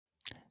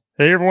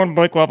Hey everyone,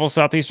 Blake Lovell,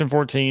 Southeastern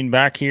 14,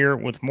 back here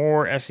with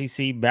more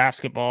SEC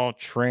basketball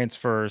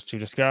transfers to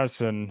discuss.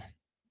 And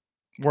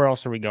where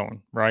else are we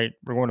going, right?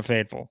 We're going to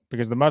Fayetteville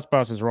because the Must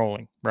Bus is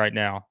rolling right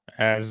now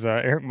as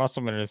Eric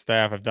Musselman and his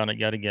staff have done it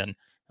yet again.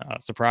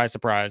 Surprise,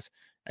 surprise,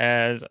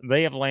 as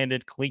they have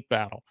landed Khalif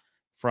Battle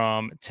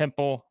from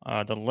Temple,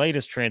 the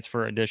latest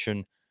transfer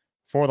addition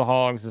for the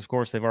Hogs. Of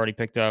course, they've already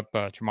picked up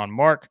Tremont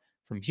Mark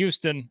from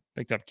Houston,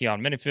 picked up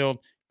Keon Minifield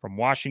from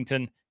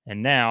Washington,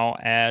 and now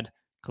add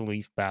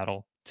Khalif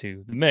Battle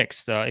to the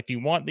mix. If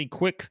you want the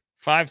quick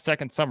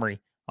 5-second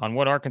summary on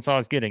what Arkansas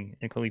is getting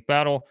in Khalif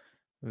Battle,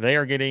 they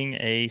are getting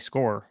a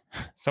scorer,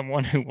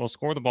 someone who will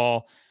score the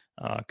ball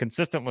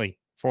consistently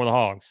for the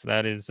Hogs.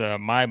 That is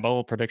my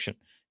bold prediction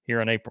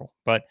here in April.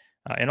 But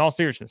in all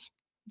seriousness,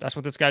 that's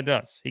what this guy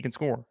does. He can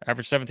score,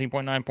 average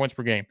 17.9 points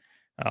per game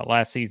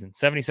last season,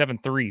 77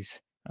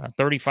 threes,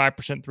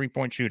 35%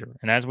 three-point shooter.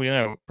 And as we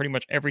know, pretty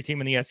much every team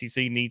in the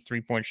SEC needs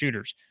three-point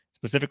shooters,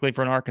 specifically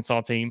for an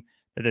Arkansas team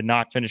that did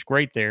not finish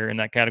great there in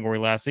that category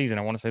last season.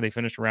 I want to say they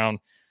finished around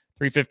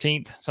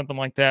 315th, something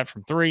like that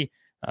from three.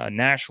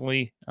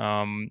 Nationally.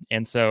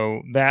 And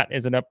so that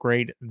is an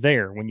upgrade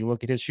there when you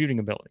look at his shooting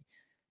ability.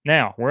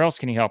 Now, where else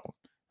can he help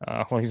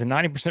him? Well, he's a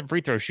 90%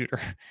 free throw shooter.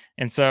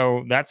 And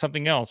so that's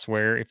something else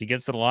where if he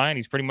gets to the line,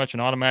 he's pretty much an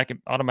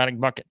automatic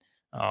bucket.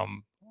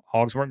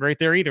 Hogs weren't great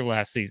there either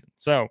last season.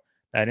 So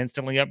that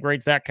instantly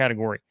upgrades that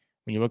category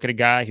when you look at a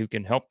guy who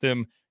can help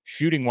them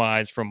shooting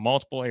wise from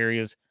multiple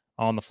areas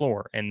on the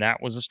floor. And that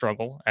was a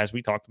struggle, as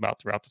we talked about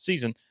throughout the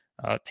season.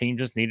 Team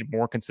just needed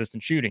more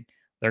consistent shooting.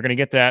 They're going to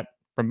get that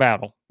from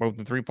Battle, both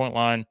the three-point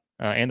line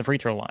and the free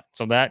throw line.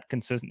 So that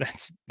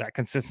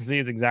consistency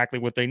is exactly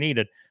what they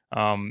needed.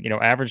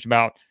 Averaged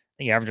about, I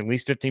think he averaged at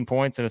least 15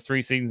 points in his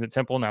 3 seasons at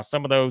Temple. Now,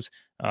 some of those,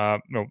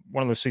 one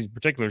of those seasons in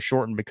particular is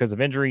shortened because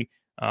of injury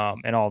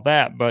and all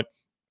that. But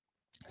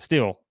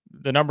still,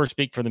 the numbers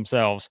speak for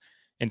themselves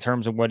in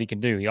terms of what he can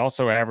do. He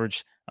also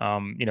averaged,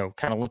 kind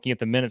of looking at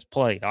the minutes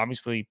played,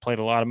 obviously played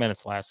a lot of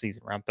minutes last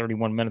season, around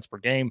 31 minutes per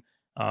game.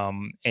 I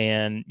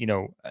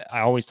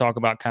always talk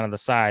about kind of the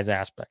size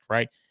aspect,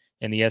 right?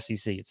 In the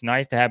SEC, it's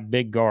nice to have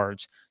big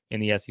guards in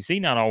the SEC,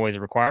 not always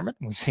a requirement.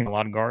 We've seen a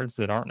lot of guards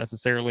that aren't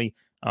necessarily,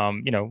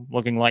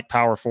 looking like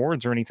power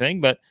forwards or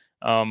anything, but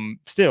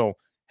still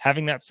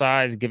having that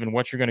size, given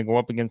what you're going to go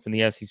up against in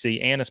the SEC,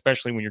 and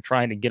especially when you're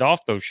trying to get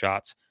off those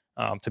shots,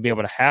 to be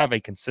able to have a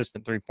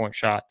consistent 3-point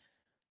shot,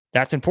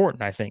 that's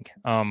important, I think,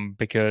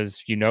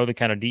 because the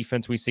kind of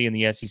defense we see in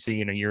the SEC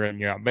in a year in,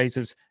 year out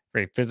basis,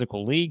 very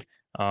physical league.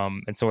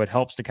 And so it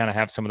helps to kind of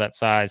have some of that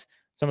size,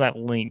 some of that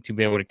length to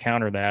be able to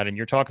counter that. And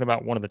you're talking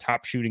about one of the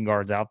top shooting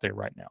guards out there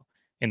right now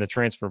in the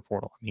transfer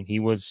portal. I mean, he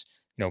was,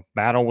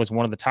 Battle was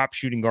one of the top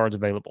shooting guards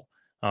available.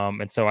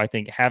 And so I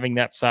think having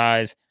that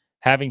size,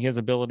 having his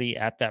ability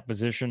at that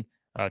position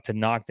to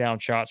knock down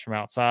shots from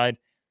outside,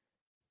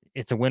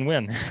 it's a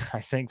win-win,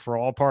 I think, for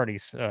all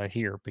parties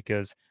here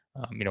because,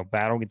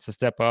 Battle gets to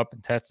step up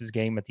and test his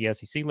game at the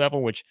SEC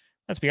level, which,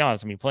 let's be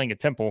honest, I mean, playing at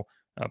Temple,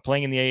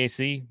 playing in the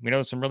AAC, we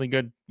know some really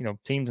good,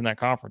 teams in that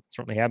conference.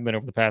 Certainly have been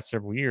over the past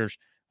several years.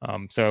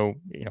 So,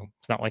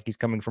 it's not like he's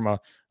coming from a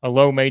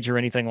low major or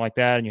anything like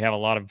that. And you have a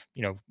lot of,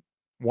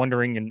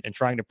 wondering and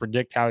trying to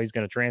predict how he's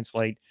going to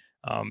translate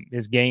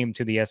his game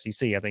to the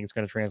SEC. I think it's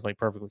going to translate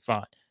perfectly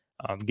fine,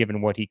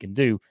 given what he can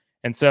do.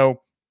 And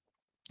so,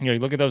 you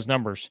look at those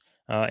numbers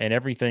and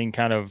everything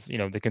kind of,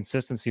 the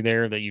consistency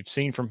there that you've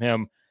seen from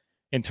him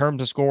in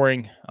terms of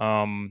scoring.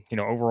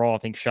 Overall, I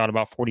think shot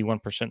about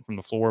 41% from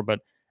the floor, but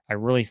I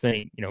really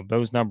think,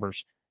 those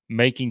numbers,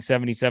 making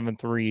 77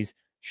 threes,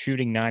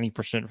 shooting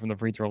 90% from the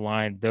free throw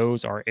line,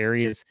 those are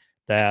areas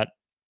that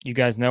you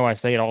guys know I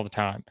say it all the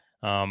time.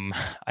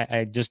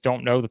 I just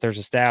don't know that there's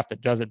a staff that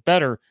does it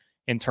better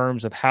in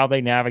terms of how they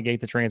navigate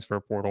the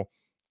transfer portal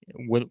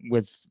with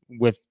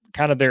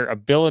kind of their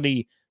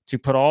ability to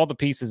put all the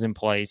pieces in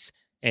place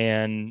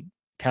and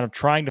kind of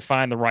trying to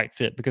find the right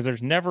fit, because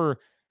there's never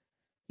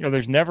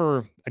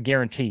a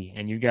guarantee.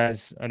 And you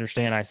guys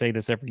understand, I say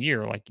this every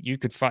year, like you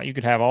could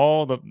have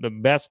all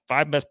the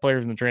five best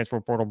players in the transfer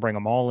portal, bring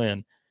them all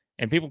in,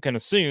 and people can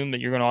assume that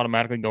you're going to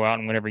automatically go out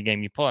and win every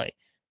game you play.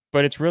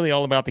 But it's really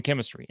all about the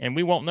chemistry. And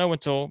we won't know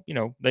until,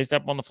 they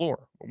step on the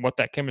floor, what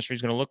that chemistry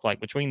is going to look like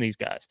between these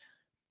guys.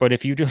 But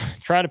if you do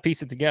try to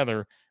piece it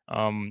together,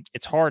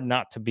 it's hard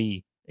not to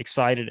be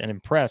excited and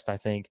impressed, I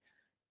think,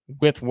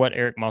 with what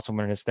Eric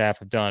Musselman and his staff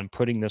have done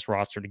putting this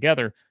roster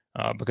together,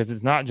 because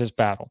it's not just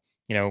Battle.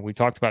 We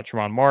talked about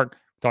Tremont Mark,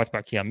 we talked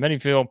about Keon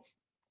Minifield,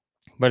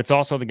 but it's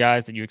also the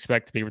guys that you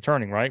expect to be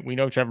returning, right? We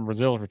know Trevor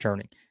Brazil is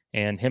returning,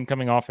 and him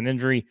coming off an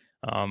injury,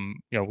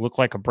 looked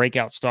like a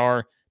breakout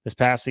star this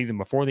past season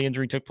before the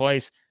injury took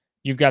place.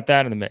 You've got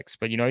that in the mix,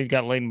 but you've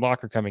got Layden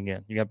Blocker coming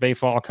in, you got Bay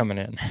Fall coming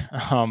in.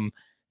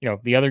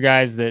 The other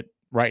guys that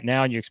right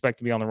now you expect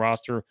to be on the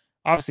roster,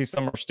 obviously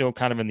some are still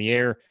kind of in the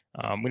air.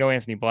 We know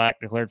Anthony Black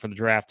declared for the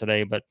draft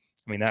today, but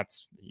I mean,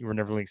 you were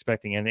never really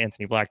expecting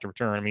Anthony Black to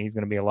return. I mean, he's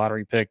going to be a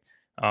lottery pick.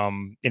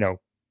 The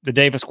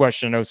Davis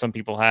question, I know some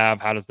people have,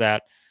 how does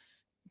that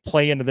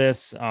play into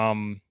this?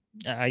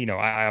 I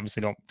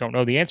obviously don't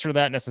know the answer to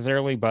that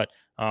necessarily, but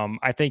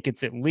I think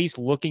it's at least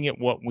looking at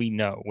what we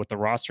know with the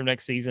roster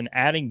next season,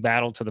 adding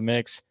Battle to the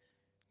mix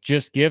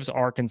just gives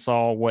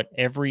Arkansas what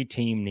every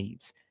team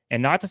needs.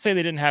 And not to say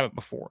they didn't have it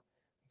before,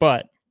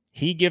 but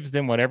he gives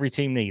them what every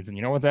team needs. And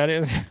you know what that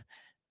is?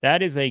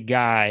 That is a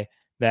guy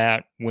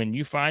that when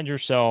you find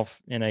yourself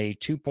in a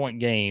 2-point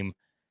game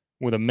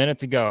with a minute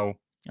to go,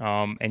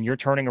 and you're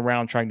turning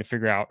around trying to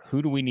figure out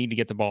who do we need to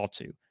get the ball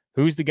to?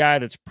 Who's the guy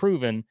that's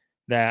proven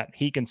that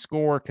he can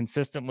score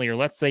consistently? Or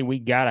let's say we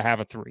got to have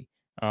a three,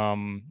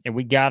 and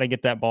we got to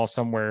get that ball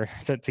somewhere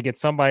to get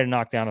somebody to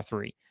knock down a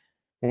three.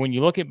 Well, when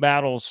you look at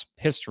Battle's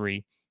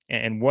history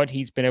and what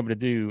he's been able to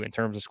do in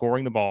terms of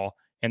scoring the ball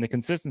and the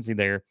consistency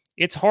there,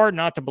 it's hard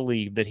not to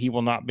believe that he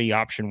will not be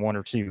option 1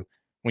 or 2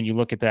 when you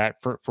look at that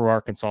for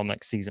Arkansas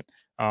next season.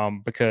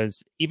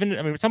 Because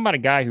we're talking about a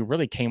guy who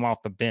really came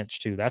off the bench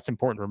too. That's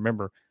important to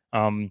remember.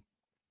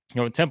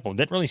 At Temple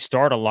didn't really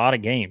start a lot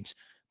of games,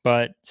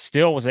 but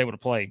still was able to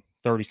play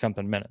 30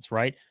 something minutes,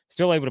 right?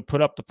 Still able to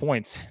put up the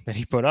points that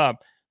he put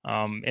up,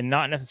 and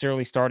not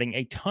necessarily starting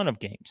a ton of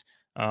games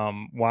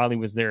while he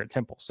was there at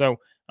Temple. So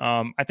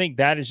I think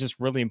that is just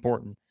really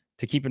important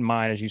to keep in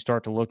mind as you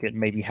start to look at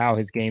maybe how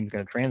his game is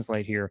going to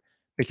translate here,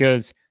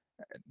 because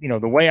the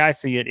way I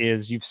see it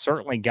is you've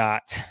certainly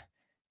got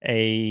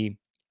a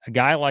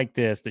guy like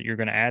this that you're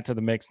going to add to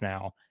the mix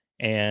now.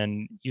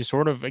 And you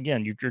sort of,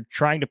 again, you're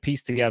trying to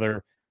piece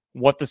together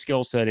what the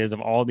skill set is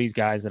of all these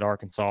guys that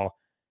Arkansas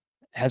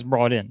has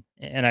brought in.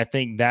 And I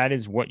think that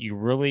is what you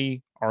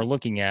really are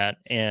looking at.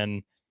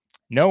 And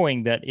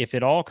knowing that if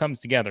it all comes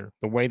together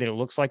the way that it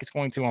looks like it's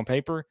going to on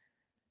paper,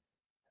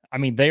 I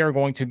mean, they are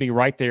going to be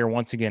right there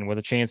once again with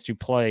a chance to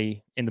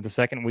play into the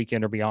second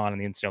weekend or beyond in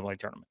the NCAA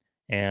tournament.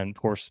 And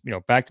of course,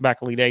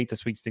 back-to-back Elite Eight, the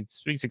Sweet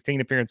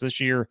 16 appearance this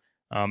year,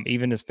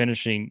 even as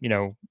finishing,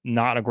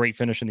 not a great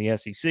finish in the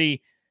SEC,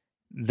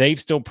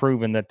 they've still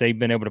proven that they've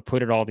been able to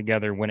put it all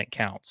together when it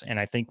counts. And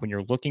I think when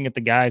you're looking at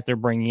the guys they're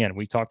bringing in,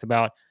 we talked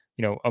about,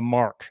 a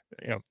Mark,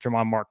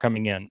 Tremont Mark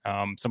coming in,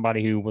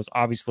 somebody who was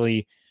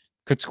obviously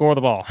could score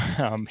the ball.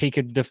 He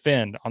could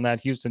defend on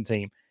that Houston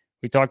team.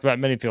 We talked about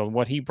Minifield,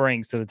 what he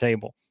brings to the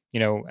table,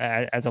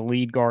 as a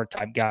lead guard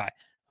type guy.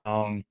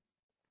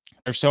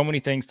 There's so many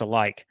things to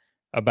like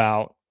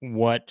about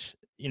what,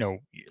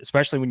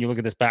 especially when you look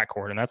at this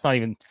backcourt. And that's not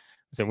even,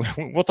 so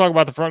we'll talk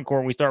about the front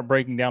court when we start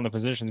breaking down the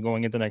positions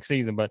going into next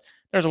season, but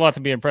there's a lot to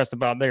be impressed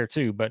about there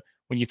too. But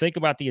when you think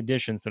about the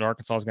additions that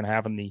Arkansas is going to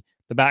have in the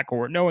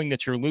backcourt, knowing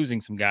that you're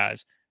losing some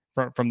guys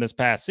from this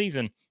past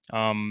season,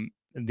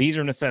 these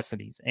are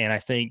necessities. And I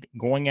think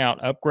going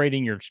out,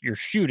 upgrading your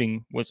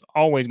shooting was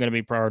always going to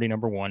be priority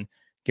number 1,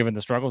 given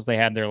the struggles they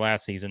had there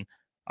last season.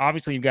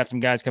 Obviously, you've got some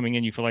guys coming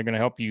in you feel like going to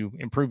help you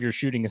improve your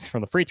shooting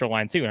from the free throw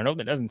line too. And I know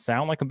that doesn't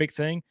sound like a big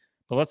thing,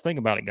 but let's think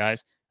about it,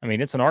 guys. I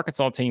mean, it's an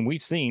Arkansas team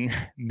we've seen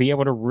be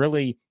able to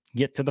really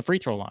get to the free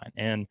throw line.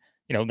 And,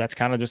 that's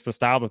kind of just the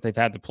style that they've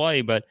had to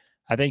play. But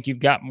I think you've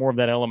got more of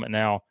that element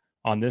now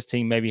on this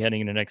team, maybe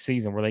heading into next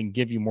season, where they can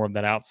give you more of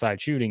that outside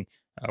shooting,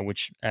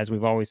 which, as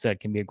we've always said,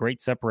 can be a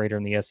great separator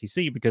in the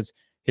SEC, because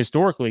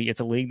historically it's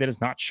a league that has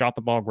not shot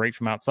the ball great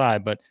from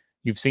outside. But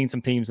you've seen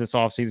some teams this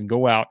offseason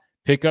go out,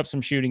 pick up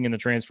some shooting in the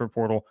transfer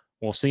portal.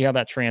 We'll see how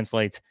that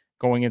translates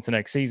going into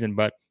next season.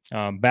 But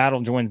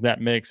Battle joins that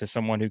mix as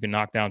someone who can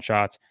knock down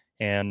shots.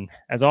 And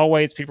as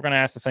always, people are going to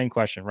ask the same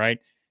question, right?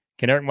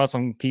 Can Eric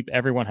Musselman keep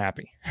everyone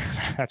happy?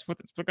 That's what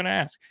we're going to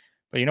ask.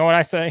 But you know what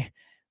I say?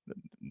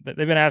 They've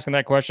been asking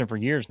that question for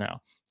years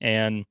now,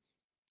 and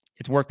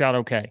it's worked out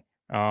okay.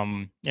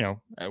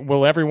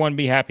 Will everyone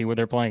be happy with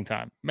their playing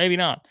time? Maybe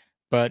not.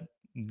 But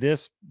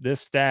this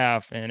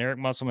staff, and Eric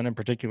Musselman in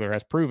particular,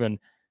 has proven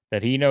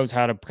that he knows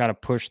how to kind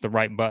of push the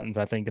right buttons,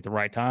 I think, at the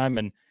right time.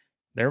 And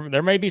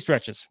there may be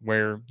stretches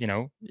where,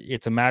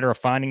 it's a matter of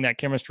finding that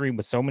chemistry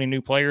with so many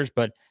new players,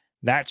 but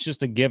that's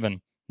just a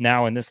given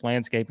now in this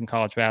landscape in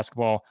college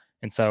basketball.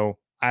 And so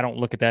I don't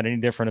look at that any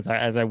different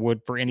as I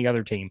would for any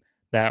other team,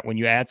 that when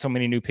you add so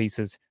many new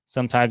pieces,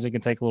 sometimes it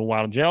can take a little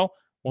while to gel.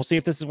 We'll see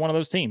if this is one of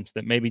those teams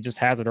that maybe just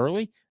has it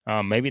early.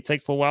 Maybe it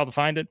takes a little while to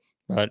find it.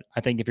 But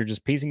I think if you're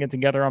just piecing it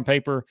together on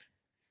paper,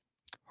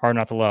 hard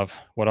not to love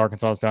what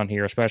Arkansas has done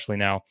here, especially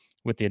now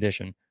with the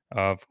addition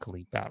of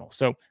Khalif Battle.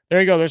 So there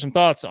you go. There's some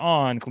thoughts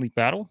on Khalif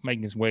Battle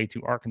making his way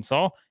to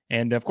Arkansas.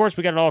 And of course,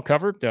 we got it all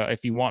covered.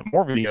 If you want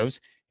more videos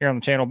here on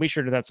the channel, be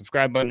sure to hit that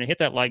subscribe button and hit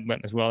that like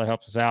button as well. That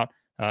helps us out.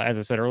 As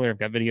I said earlier, I've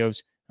got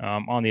videos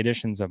on the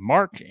additions of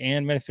Mark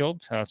and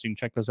Minifield, so you can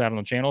check those out on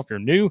the channel. If you're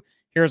new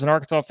here as an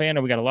Arkansas fan,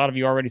 and we got a lot of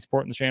you already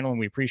supporting the channel, and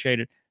we appreciate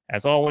it.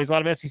 As always, a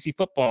lot of SEC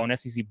football and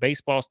SEC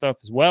baseball stuff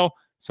as well.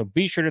 So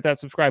be sure to hit that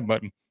subscribe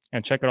button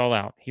and check it all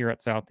out here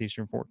at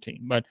Southeastern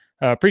 14. But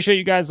appreciate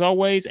you guys as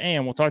always,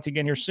 and we'll talk to you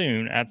again here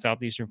soon at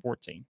Southeastern 14.